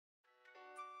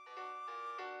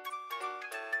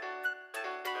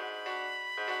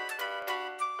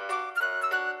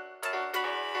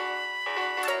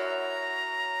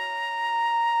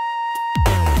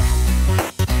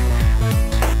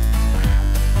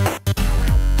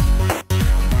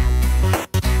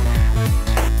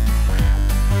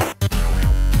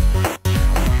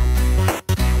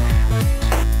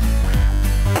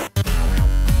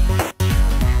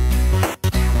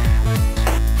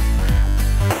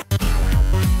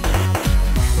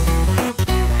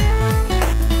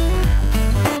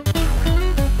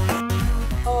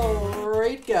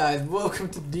welcome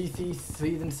to DC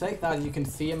Season 6. As you can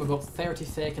see, I'm about 30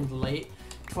 seconds late.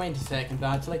 20 seconds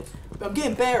actually. But I'm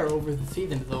getting better over the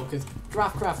season though, because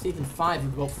Draftcraft Season 5 is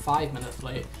about 5 minutes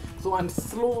late. So I'm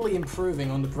slowly improving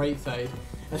on the bright side.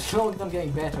 As long as I'm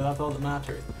getting better, that's all that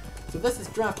matters. So this is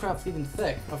Draftcraft Season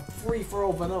 6, a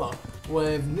free-for-all vanilla,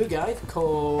 with new guys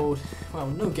called, well,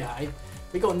 new guy.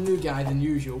 We got new guys than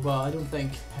usual, but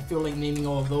I feel like naming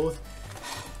all of those.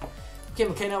 Okay,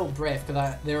 I'm kind of out of breath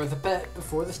because there was a bit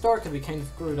before the start because we kind of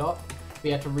screwed up. We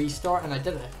had to restart and I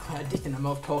did quite a decent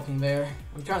amount of talking there.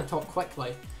 I'm trying to talk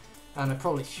quickly and I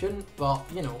probably shouldn't, but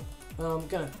you know, I'm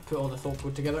gonna put all this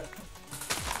awkward together.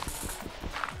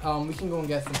 We can go and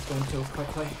get some stone tools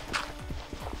quickly.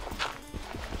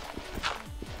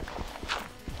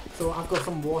 So I've got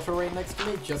some water right next to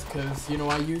me just because, you know,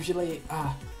 I usually,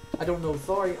 I don't know,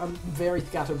 sorry, I'm very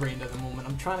scatterbrained at the moment.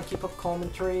 I'm trying to keep up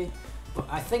commentary. But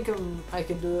I think I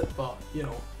can do it, but you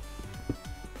know,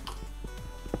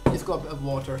 it's got a bit of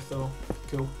water, so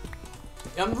cool.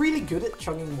 I'm really good at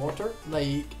chugging water.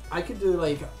 Like I could do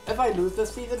like if I lose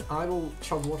this season, I will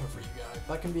chug water for you guys.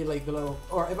 That can be like the little,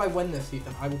 or if I win this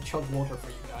season, I will chug water for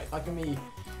you guys. That can be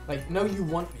like, now you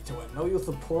want me to win. Now you'll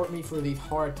support me through these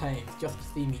hard times just to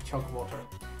see me chug water.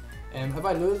 If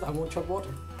I lose, I won't chug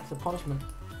water. It's a punishment.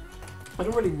 I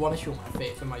don't really want to show my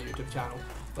face on my YouTube channel.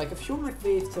 Like, I've shown my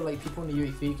face to like people in the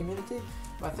UHC community,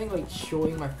 but I think like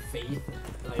showing my face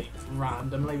like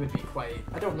randomly would be quite,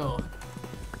 I don't know.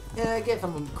 Yeah, I guess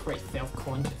I'm quite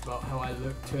self-conscious about how I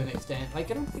look to an extent.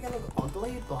 Like, I don't think I look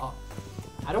ugly, but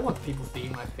I don't want people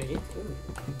seeing my face. Ooh,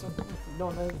 no,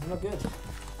 it's not good.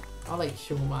 I'll like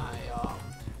show my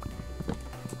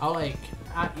I'll like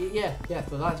yeah,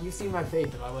 so that you've seen my face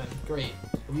if I win, great.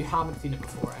 If you haven't seen it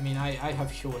before, I mean I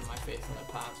have shown my face in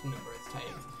the past numerous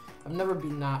times. I've never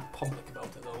been that public about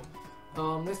it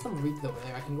though. There's some reeds over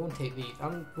there. I can go and take these.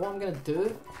 What I'm gonna do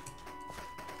is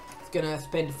gonna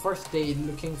spend the first day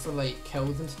looking for like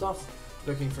cows and stuff,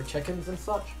 looking for chickens and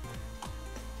such.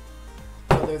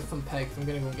 Oh, there's some pigs. I'm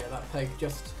gonna go and get that pig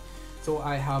just so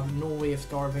I have no way of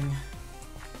starving.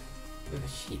 There's a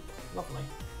sheep. Lovely.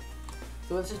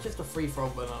 So this is just a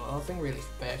free-for-all vanilla, nothing really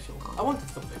special. I wanted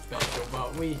something special,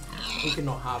 but we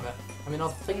cannot have it. I mean, I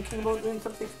was thinking about doing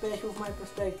something special from my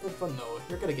perspective, but no,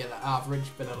 you're gonna get an average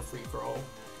vanilla free-for-all.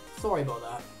 Sorry about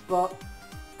that, but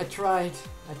I tried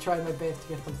my best to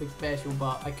get something special,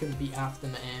 but I couldn't be asked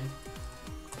in the end.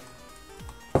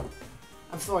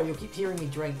 I'm sorry, you'll keep hearing me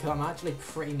drink, because I'm actually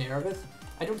pretty nervous.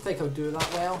 I don't think I'll do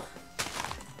that well.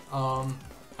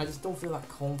 I just don't feel that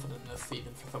confident this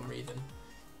season for some reason.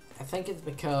 I think it's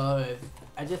because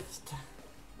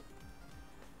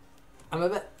I'm a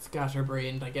bit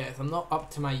scatterbrained, I guess. I'm not up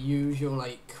to my usual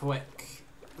like quick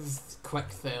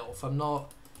self. I'm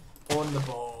not on the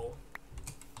ball.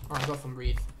 Oh, I got some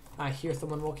reeds. I hear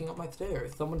someone walking up my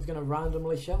stairs. Someone's gonna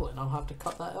randomly shout and I'll have to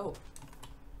cut that out.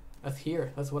 That's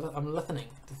here. That's what I'm listening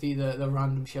to see the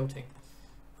random shouting.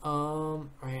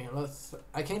 Right,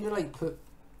 I kinda like put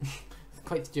it's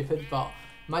quite stupid, but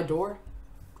my door.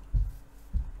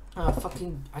 I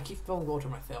keep spilling water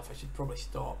myself. I should probably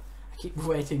stop. I keep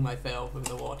wetting myself with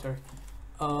the water.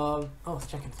 Oh, this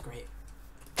chicken's great.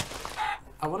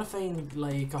 I want to find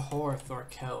like a horse or a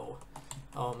cow,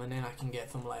 and then I can get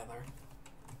some leather.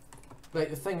 Like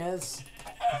the thing is,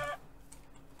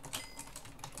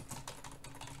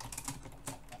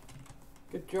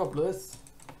 good job, Lewis.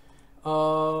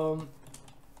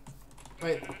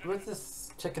 Wait, where's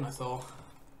this chicken I saw?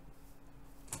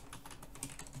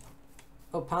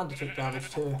 Oh, Panda took damage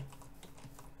too.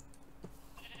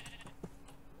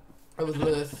 It was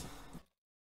Lewis.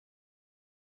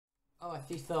 Oh, I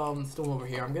see some stone over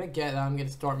here. I'm gonna get that. I'm gonna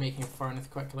start making a furnace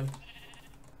quickly.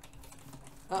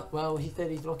 Oh, well, he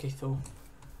said he's lucky, so...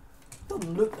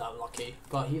 Doesn't look that lucky,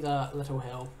 but he's a little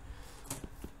hell.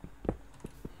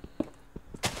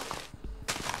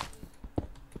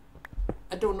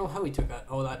 I don't know how he took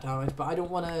all that damage, but I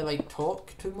don't want to like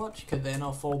talk too much, because then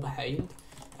I'll fall behind.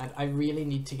 And I really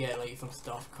need to get like some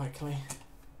stuff quickly.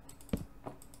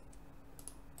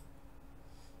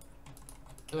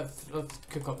 Let's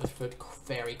cook up this food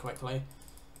very quickly.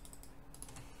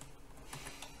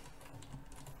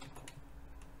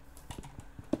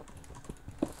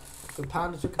 So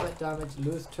Panda took a bit of damage,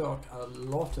 Lewis took a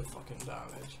lot of fucking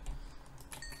damage.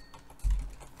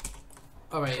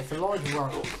 Alright, it's a large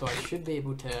world, so I should be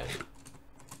able to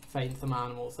find some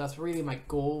animals. That's really my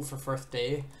goal for first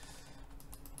day.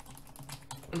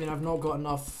 I mean, I've not got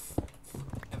enough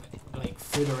like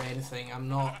food or anything. I'm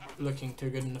not looking too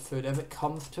good in the food. If it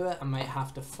comes to it, I might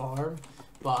have to farm,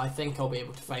 but I think I'll be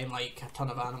able to find like a ton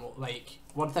of animals. Like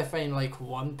once I find like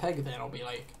one pig, then I'll be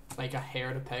like a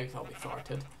herd of pigs. I'll be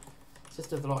sorted. It's just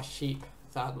there's a lot of sheep,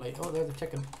 sadly. Oh, there's a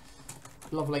chicken.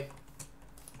 Lovely.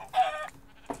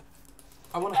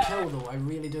 I want to kill though, I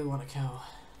really do want to kill.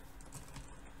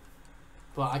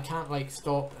 But I can't like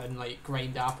stop and like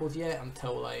grind apples yet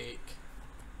until like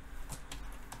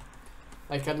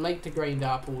I'd like to grind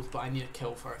apples, but I need to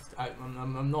kill first.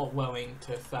 I'm not willing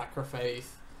to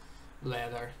sacrifice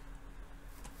leather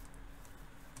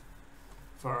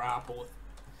for apples.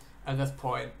 At this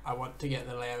point, I want to get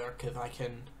the leather because I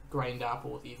can grind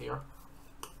apples easier.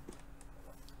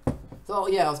 So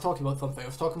yeah, I was talking about something. I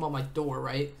was talking about my door,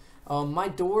 right? My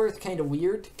door is kind of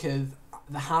weird because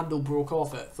the handle broke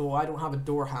off it, so I don't have a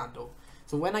door handle.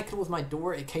 So when I close my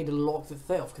door, it kind of locks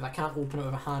itself because I can't open it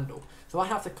with a handle. So I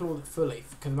have to close it fully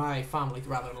because my family's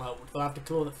rather loud. So I have to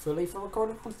close it fully for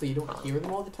recording them so you don't hear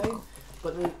them all the time.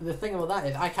 But the thing about that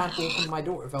is I can't open my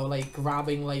door without like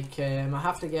grabbing like, I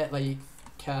have to get like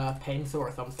a pencil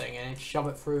or something and shove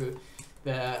it through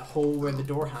the hole where the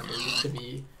door handle used to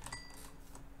be.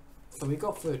 So we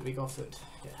got food,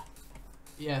 yeah.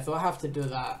 Yeah, so I have to do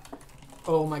that.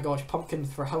 Oh my gosh,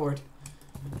 pumpkins for Howard.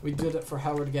 We did it for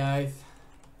Howard, guys.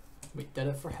 We did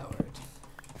it for Howard.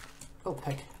 Oh,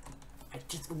 pig. I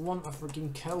just want a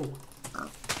freaking kill.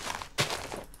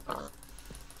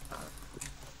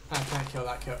 I can't kill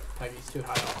that pig, he's too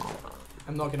high up.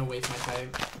 I'm not gonna waste my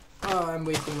time. Oh, I'm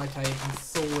wasting my time. I'm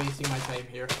so wasting my time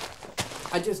here.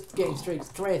 I'm just getting straight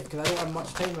because I don't have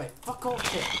much time left. Fuck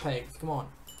off, pigs. Come on.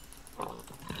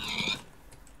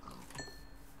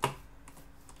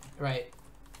 Right.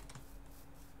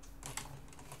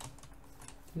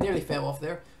 Nearly fell off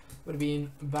there. Would have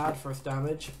been bad first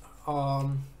damage.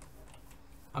 I'm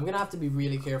gonna have to be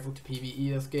really careful to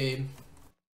PvE this game.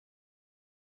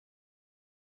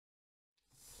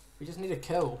 We just need a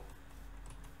kill.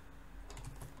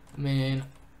 I mean,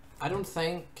 I don't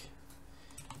think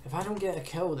if I don't get a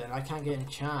kill, then I can't get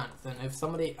enchants. And if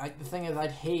somebody, the thing is,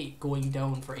 I'd hate going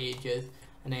down for ages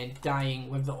and then dying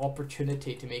with the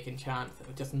opportunity to make enchants,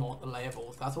 just not the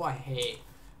levels. That's what I hate.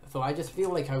 So I just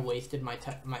feel like I wasted my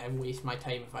I waste my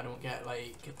time if I don't get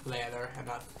like leather, and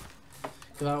that's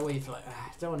because I always like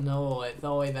I don't know. It's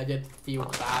always I just feel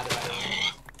bad about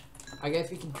it. I guess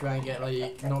we can try and get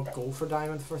like not go for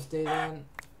diamonds first day then.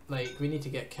 Like we need to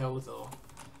get kills though.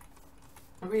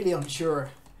 I'm really unsure.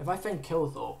 If I find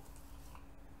kills though,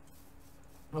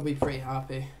 I'll be pretty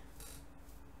happy.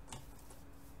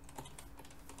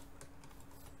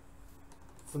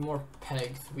 Some more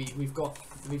pigs.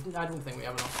 I don't think we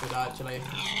have enough food actually.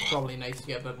 It's probably nice to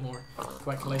get a bit more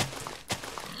quickly.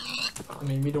 I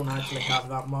mean, we don't actually have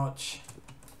that much.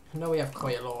 No, we have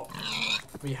quite a lot.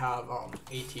 We have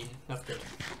 18. That's good.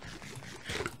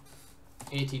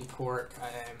 18 pork.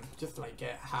 Just like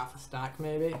get half a stack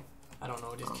maybe. I don't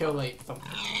know. Just kill like some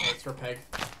extra pig.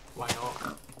 Why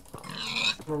not?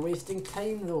 We're wasting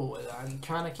time though. I'm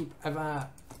trying to keep.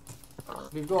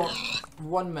 We've got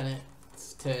 1 minute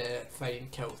to find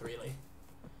kills really.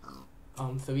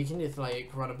 So we can just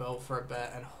like run about for a bit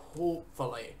and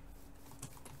hopefully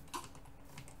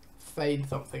find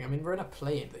something. I mean, we're in a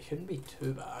plane. That shouldn't be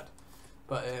too bad,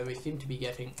 but we seem to be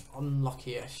getting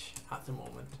unlucky-ish at the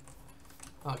moment.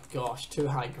 Oh gosh, too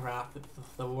high graph. It's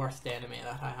the worst enemy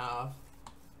that I have.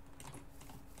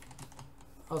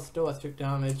 Oh, still I took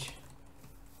damage.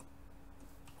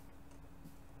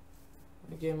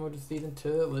 The game mode of season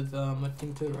 2, it was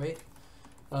team 2, right?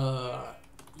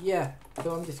 Yeah,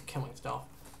 so I'm just killing stuff.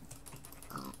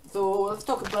 So let's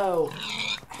talk about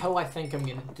how I think I'm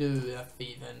gonna do this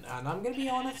season, and I'm gonna be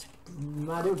honest,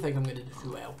 I don't think I'm gonna do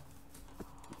too well.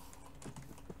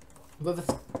 But this,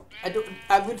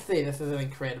 I would say this is an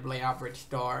incredibly average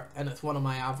start, and it's one of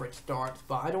my average starts.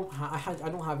 But I don't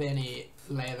have any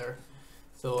leather,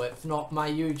 so it's not my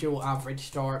usual average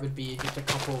start. Would be just a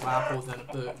couple of apples and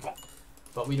a book,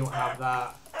 but we don't have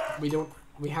that.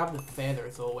 We have the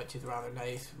feathers though, which is rather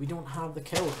nice. We don't have the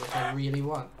kills, which I really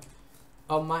want.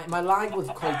 My lag was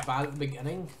quite bad at the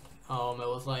beginning. It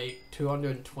was like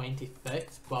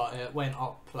 226, but it went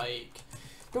up like.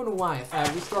 Don't know why.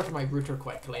 I restarted my router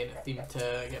quickly and it seemed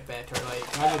to get better.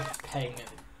 Like I would ping it.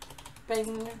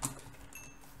 Bing.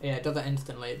 Yeah, it does it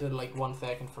instantly. It did like 1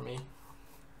 second for me.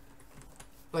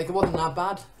 Like it wasn't that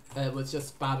bad. It was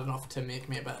just bad enough to make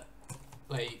me a bit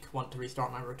like want to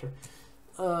restart my router.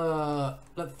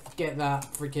 Let's get that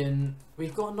freaking.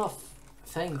 We've got enough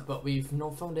things, but we've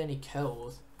not found any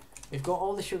kills. We've got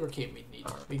all the sugarcane we need.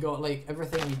 We got like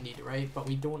everything we need, right? But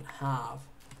we don't have.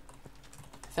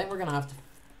 I think we're gonna have to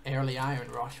early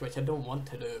iron rush, which I don't want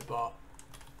to do, but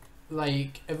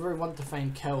like if we want to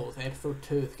find kills, episode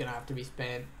 2 is gonna have to be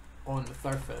spent on the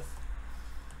surface.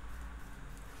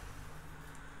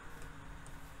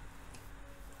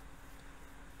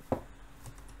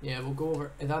 Yeah, we'll go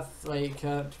over. That's like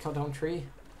to cut down tree.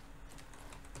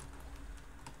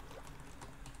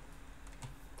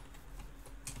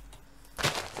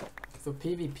 So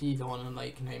PvP's on in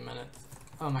like 9 minutes.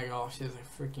 Oh my gosh, there's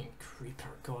a freaking creeper.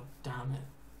 God damn it.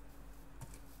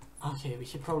 Okay, we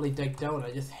should probably dig down.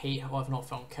 I just hate how I've not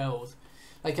found kills.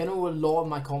 Like, I know a lot of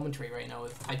my commentary right now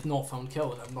is I've not found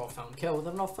kills, I've not found kills,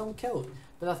 I've not found kills.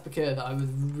 But that's because I was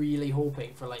really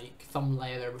hoping for like some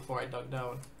leather before I dug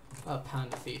down. Oh,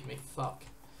 panda sees me, fuck.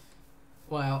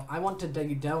 Well, I want to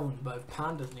dig down, but if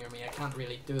panda's near me, I can't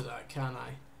really do that, can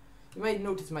I? You might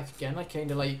notice my skin, I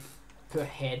kinda like put a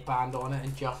headband on it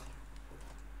and just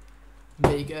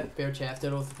make it bare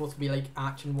chested. It was supposed to be like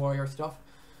action warrior stuff.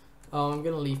 I'm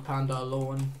gonna leave panda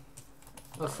alone.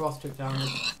 Oh, frost took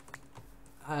damage.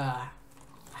 I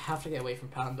have to get away from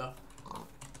panda.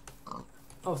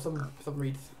 Oh, some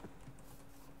reeds.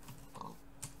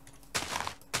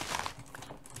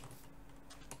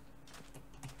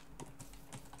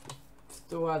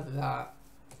 Still add that.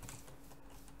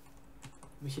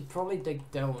 We should probably dig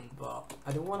down, but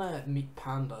I don't want to meet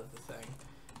panda as the thing.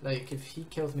 Like, if he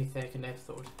kills me second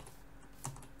episode,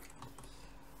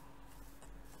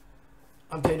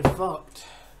 I'm kind of fucked.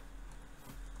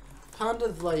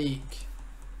 Panda's like,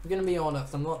 I'm gonna be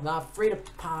honest, I'm not that afraid of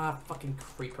fucking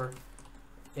creeper.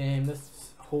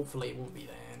 This hopefully won't be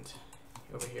the end.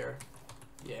 Over here.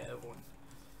 Yeah, it won't.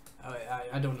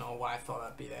 I don't know why I thought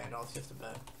that'd be the end. I was just a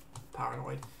bit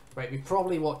paranoid. Right, we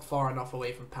probably walked far enough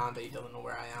away from panda, he doesn't know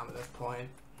where I am at this point.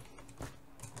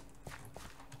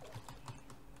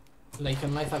 Like,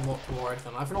 unless I walk towards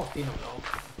him. I've not seen him though.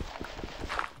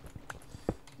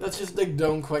 Let's just dig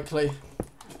down quickly.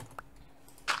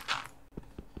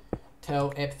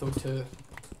 Till episode 2.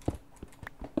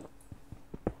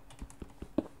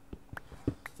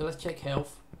 So let's check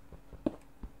health.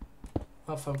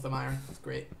 I found some iron, that's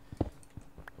great.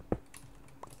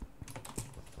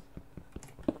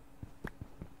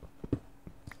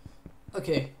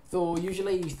 Okay, so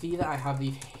usually you see that I have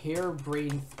these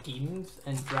harebrained schemes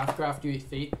in Draft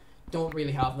UHC. Don't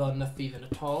really have that in this season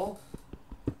at all.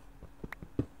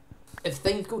 If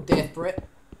things go desperate,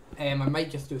 I might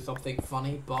just do something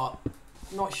funny, but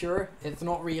not sure. It's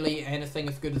not really anything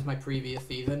as good as my previous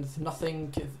season. It's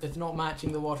nothing. It's not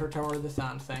matching the water tower or the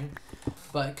sand thing,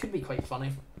 but it could be quite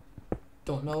funny.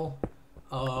 Don't know.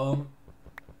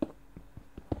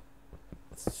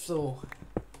 So,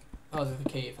 oh, there's a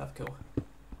cave. That's cool.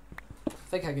 I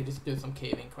think I could just do some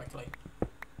caving quickly.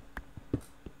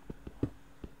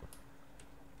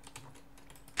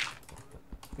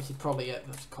 We should probably get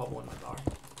this cobble in my bar.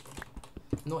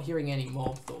 I'm not hearing any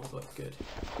mobs though, so that's good.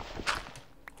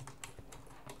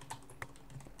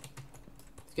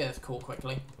 Let's get this coal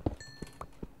quickly.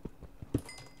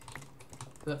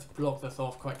 Let's block this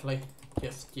off quickly.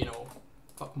 Just, you know,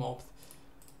 fuck mobs.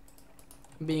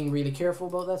 I'm being really careful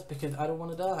about this because I don't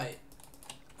want to die.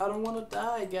 I don't want to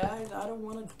die, guys. I don't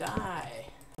want to die.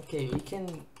 Okay, we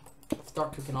can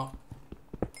start cooking up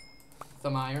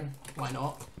some iron. Why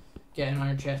not? Get an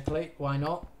iron chest plate. Why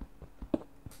not?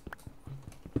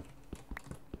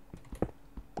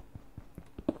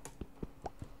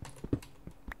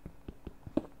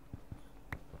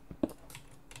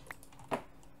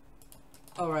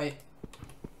 Alright.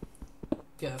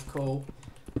 Get this coal.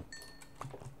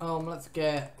 Let's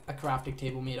get a crafting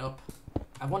table made up.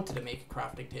 I wanted to make a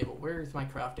crafting table. Where's my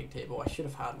crafting table? I should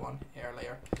have had one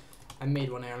earlier. I made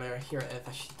one earlier. Here it is.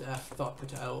 I should have thought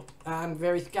put it out. I'm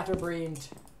very scatterbrained.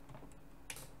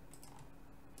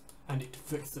 I need to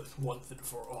fix this once and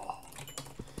for all.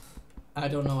 I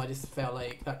don't know, I just felt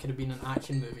like that could have been an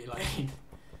action movie line.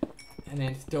 And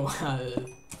then still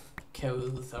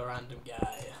kills a random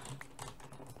guy.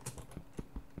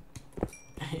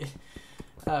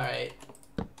 Alright.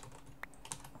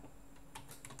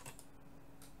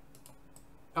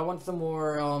 I want some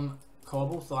more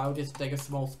cobble, so I'll just dig a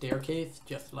small staircase,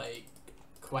 just like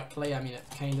quickly. I mean,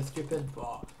 it's kind of stupid,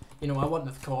 but you know, I want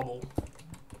this cobble.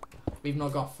 We've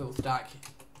not got full stack.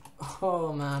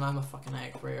 Oh man, I'm a fucking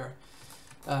egg prayer.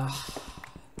 Let's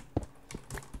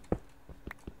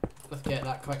get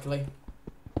that quickly.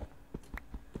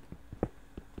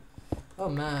 Oh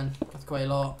man, that's quite a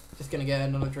lot. Just gonna get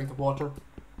another drink of water.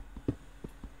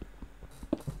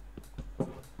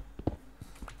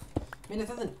 I mean,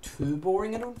 this isn't too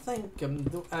boring, I don't think.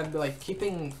 I'm like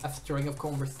keeping a string of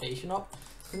conversation up.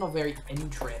 It's not a very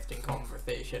interesting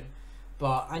conversation,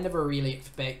 but I never really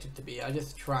expected to be. I'm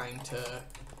just trying to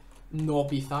not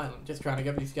be silent. Just trying to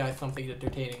give these guys something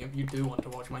entertaining if you do want to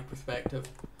watch my perspective.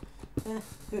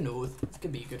 Who knows? This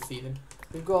could be a good season.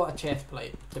 We've got a chest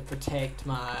plate to protect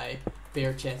my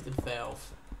bare-chested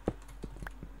self.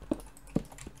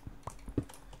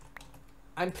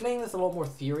 I'm playing this a lot more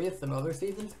serious than other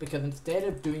seasons because instead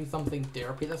of doing something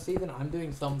derpy this season,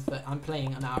 I'm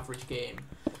playing an average game,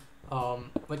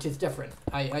 which is different.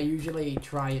 I usually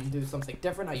try and do something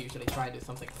different. I usually try and do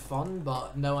something fun,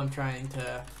 but now I'm trying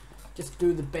to just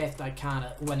do the best I can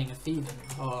at winning a season.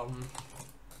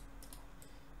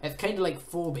 It's kind of like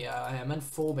Phobia. I'm in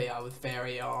Phobia. I was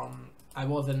very I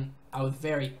was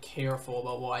very careful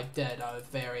about what I did. I was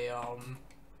very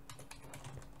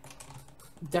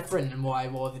different in what I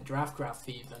was in Draftcraft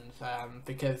seasons,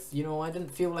 because, you know, I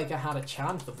didn't feel like I had a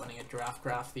chance of winning a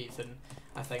Draftcraft season,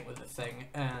 I think was the thing.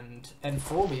 And in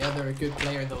Phobia, they're a good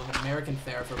player, though, an American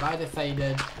server, but I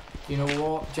decided, you know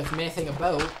what, just messing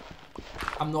about,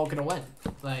 I'm not gonna win.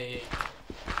 Like,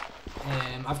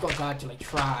 I've got to actually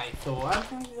try, so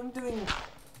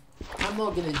I'm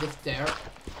not gonna just dare.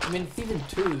 I mean, season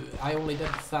 2, I only did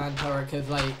the sand tower because,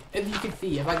 like, as you can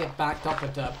see, if I get backed up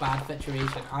into a bad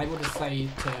situation, I will decide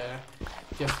to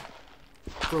just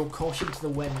throw caution to the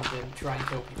wind and try and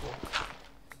kill people.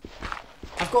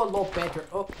 I've got a lot better.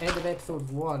 Oh, end of episode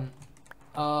 1.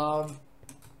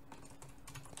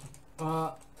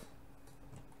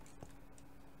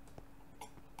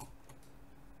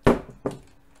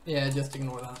 Yeah, just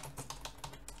ignore that.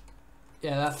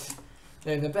 Yeah, that's...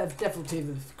 There's a bit of difficulty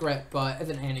with the script, but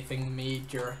isn't anything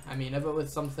major. I mean, if it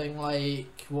was something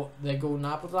like what the Golden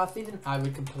Apples last season, I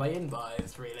would complain, but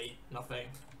it's really nothing.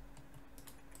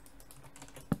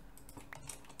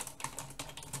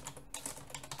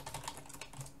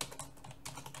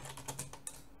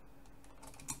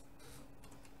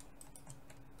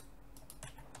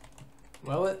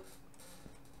 Well, it...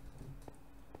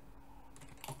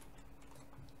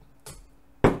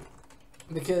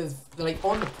 Because, like,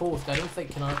 on the post, I don't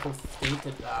think Canonical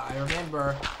stated that. I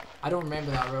don't remember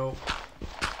that rule.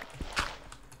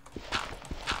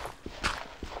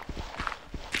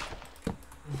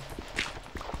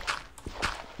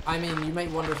 I mean, you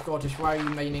might wonder, Scottish, why are you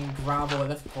mining gravel at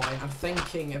this point? I'm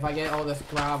thinking if I get all this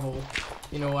gravel,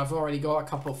 you know, I've already got a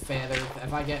couple of feathers.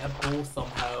 If I get a bow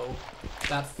somehow,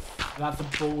 that's a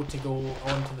bow to go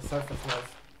onto the surface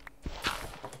with.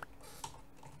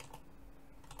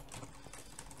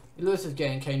 Lewis is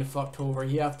getting kind of fucked over.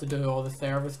 He has to do all the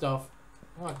server stuff.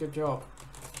 Oh, good job.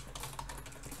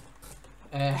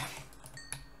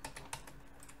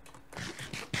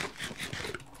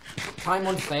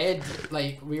 Time said,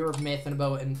 like, we were messing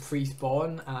about in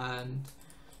pre-spawn, and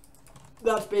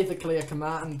that's basically a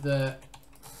command that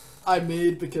I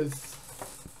made because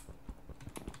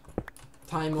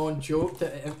Time joked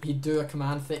that if he'd do a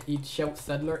command that he'd shout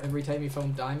Siddler every time he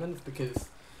found diamonds, because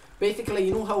basically,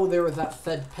 you know how there was that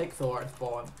Sid pixel art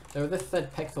spawn? There was this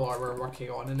Sid pixel art we were working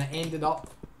on, and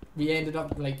we ended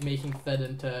up like making Sid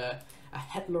into a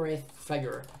Hitler-esque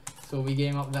figure. So we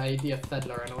came up with the idea of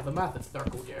Siddler, and it was a massive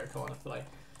circle jerk, honestly.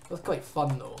 It was quite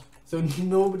fun though. So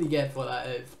nobody gets what that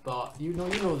is, but you know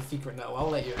the secret now. I'll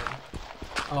let you in.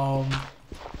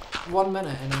 1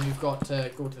 minute, and then you've got to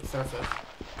go to the surface.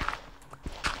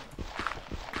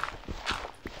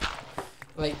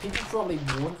 Like, people probably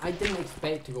won't. I didn't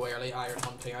expect to go early iron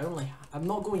hunting. I'm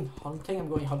not going hunting, I'm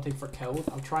going hunting for kills.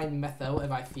 I'll try and myth out if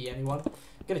I see anyone. I'm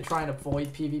gonna try and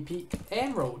avoid PvP.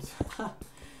 Emeralds!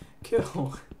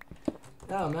 Cool.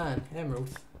 Oh man,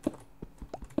 emeralds.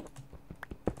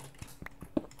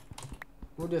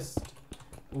 We'll just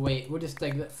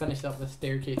finish up the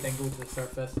staircase and go to the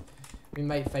surface. We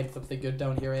might find something good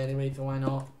down here anyway, so why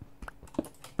not?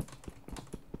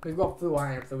 We've got full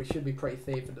iron, so we should be pretty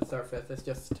safe at the surface. It's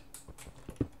just...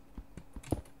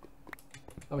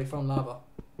 Oh, we found lava.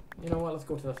 You know what, let's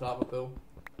go to this lava pool.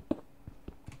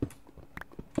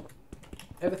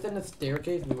 If it's in the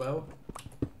staircase, we will.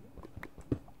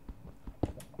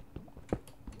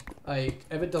 Like,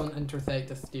 if it doesn't intersect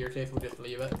the staircase, we'll just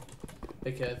leave it.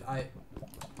 Because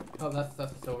Oh, that's a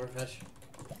silverfish.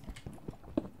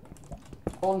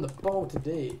 On the ball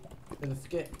today. There's a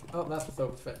skip. Oh, that's a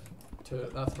silverfish.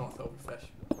 That's not silverfish.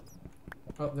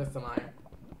 Oh, there's some iron.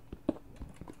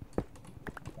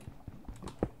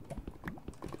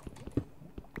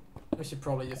 I should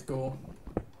probably just go.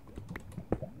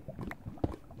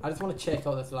 I just want to check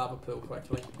out this lava pool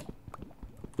quickly.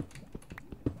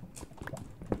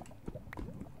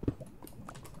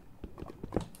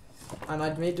 And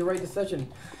I'd made the right decision.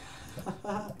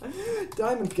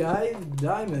 Diamonds, guys,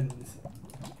 diamonds.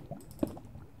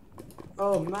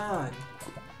 Oh man.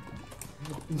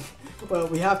 Well,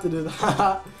 we have to do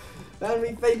that. And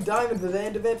we find diamonds at the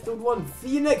end of episode 1. See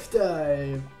you next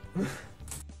time.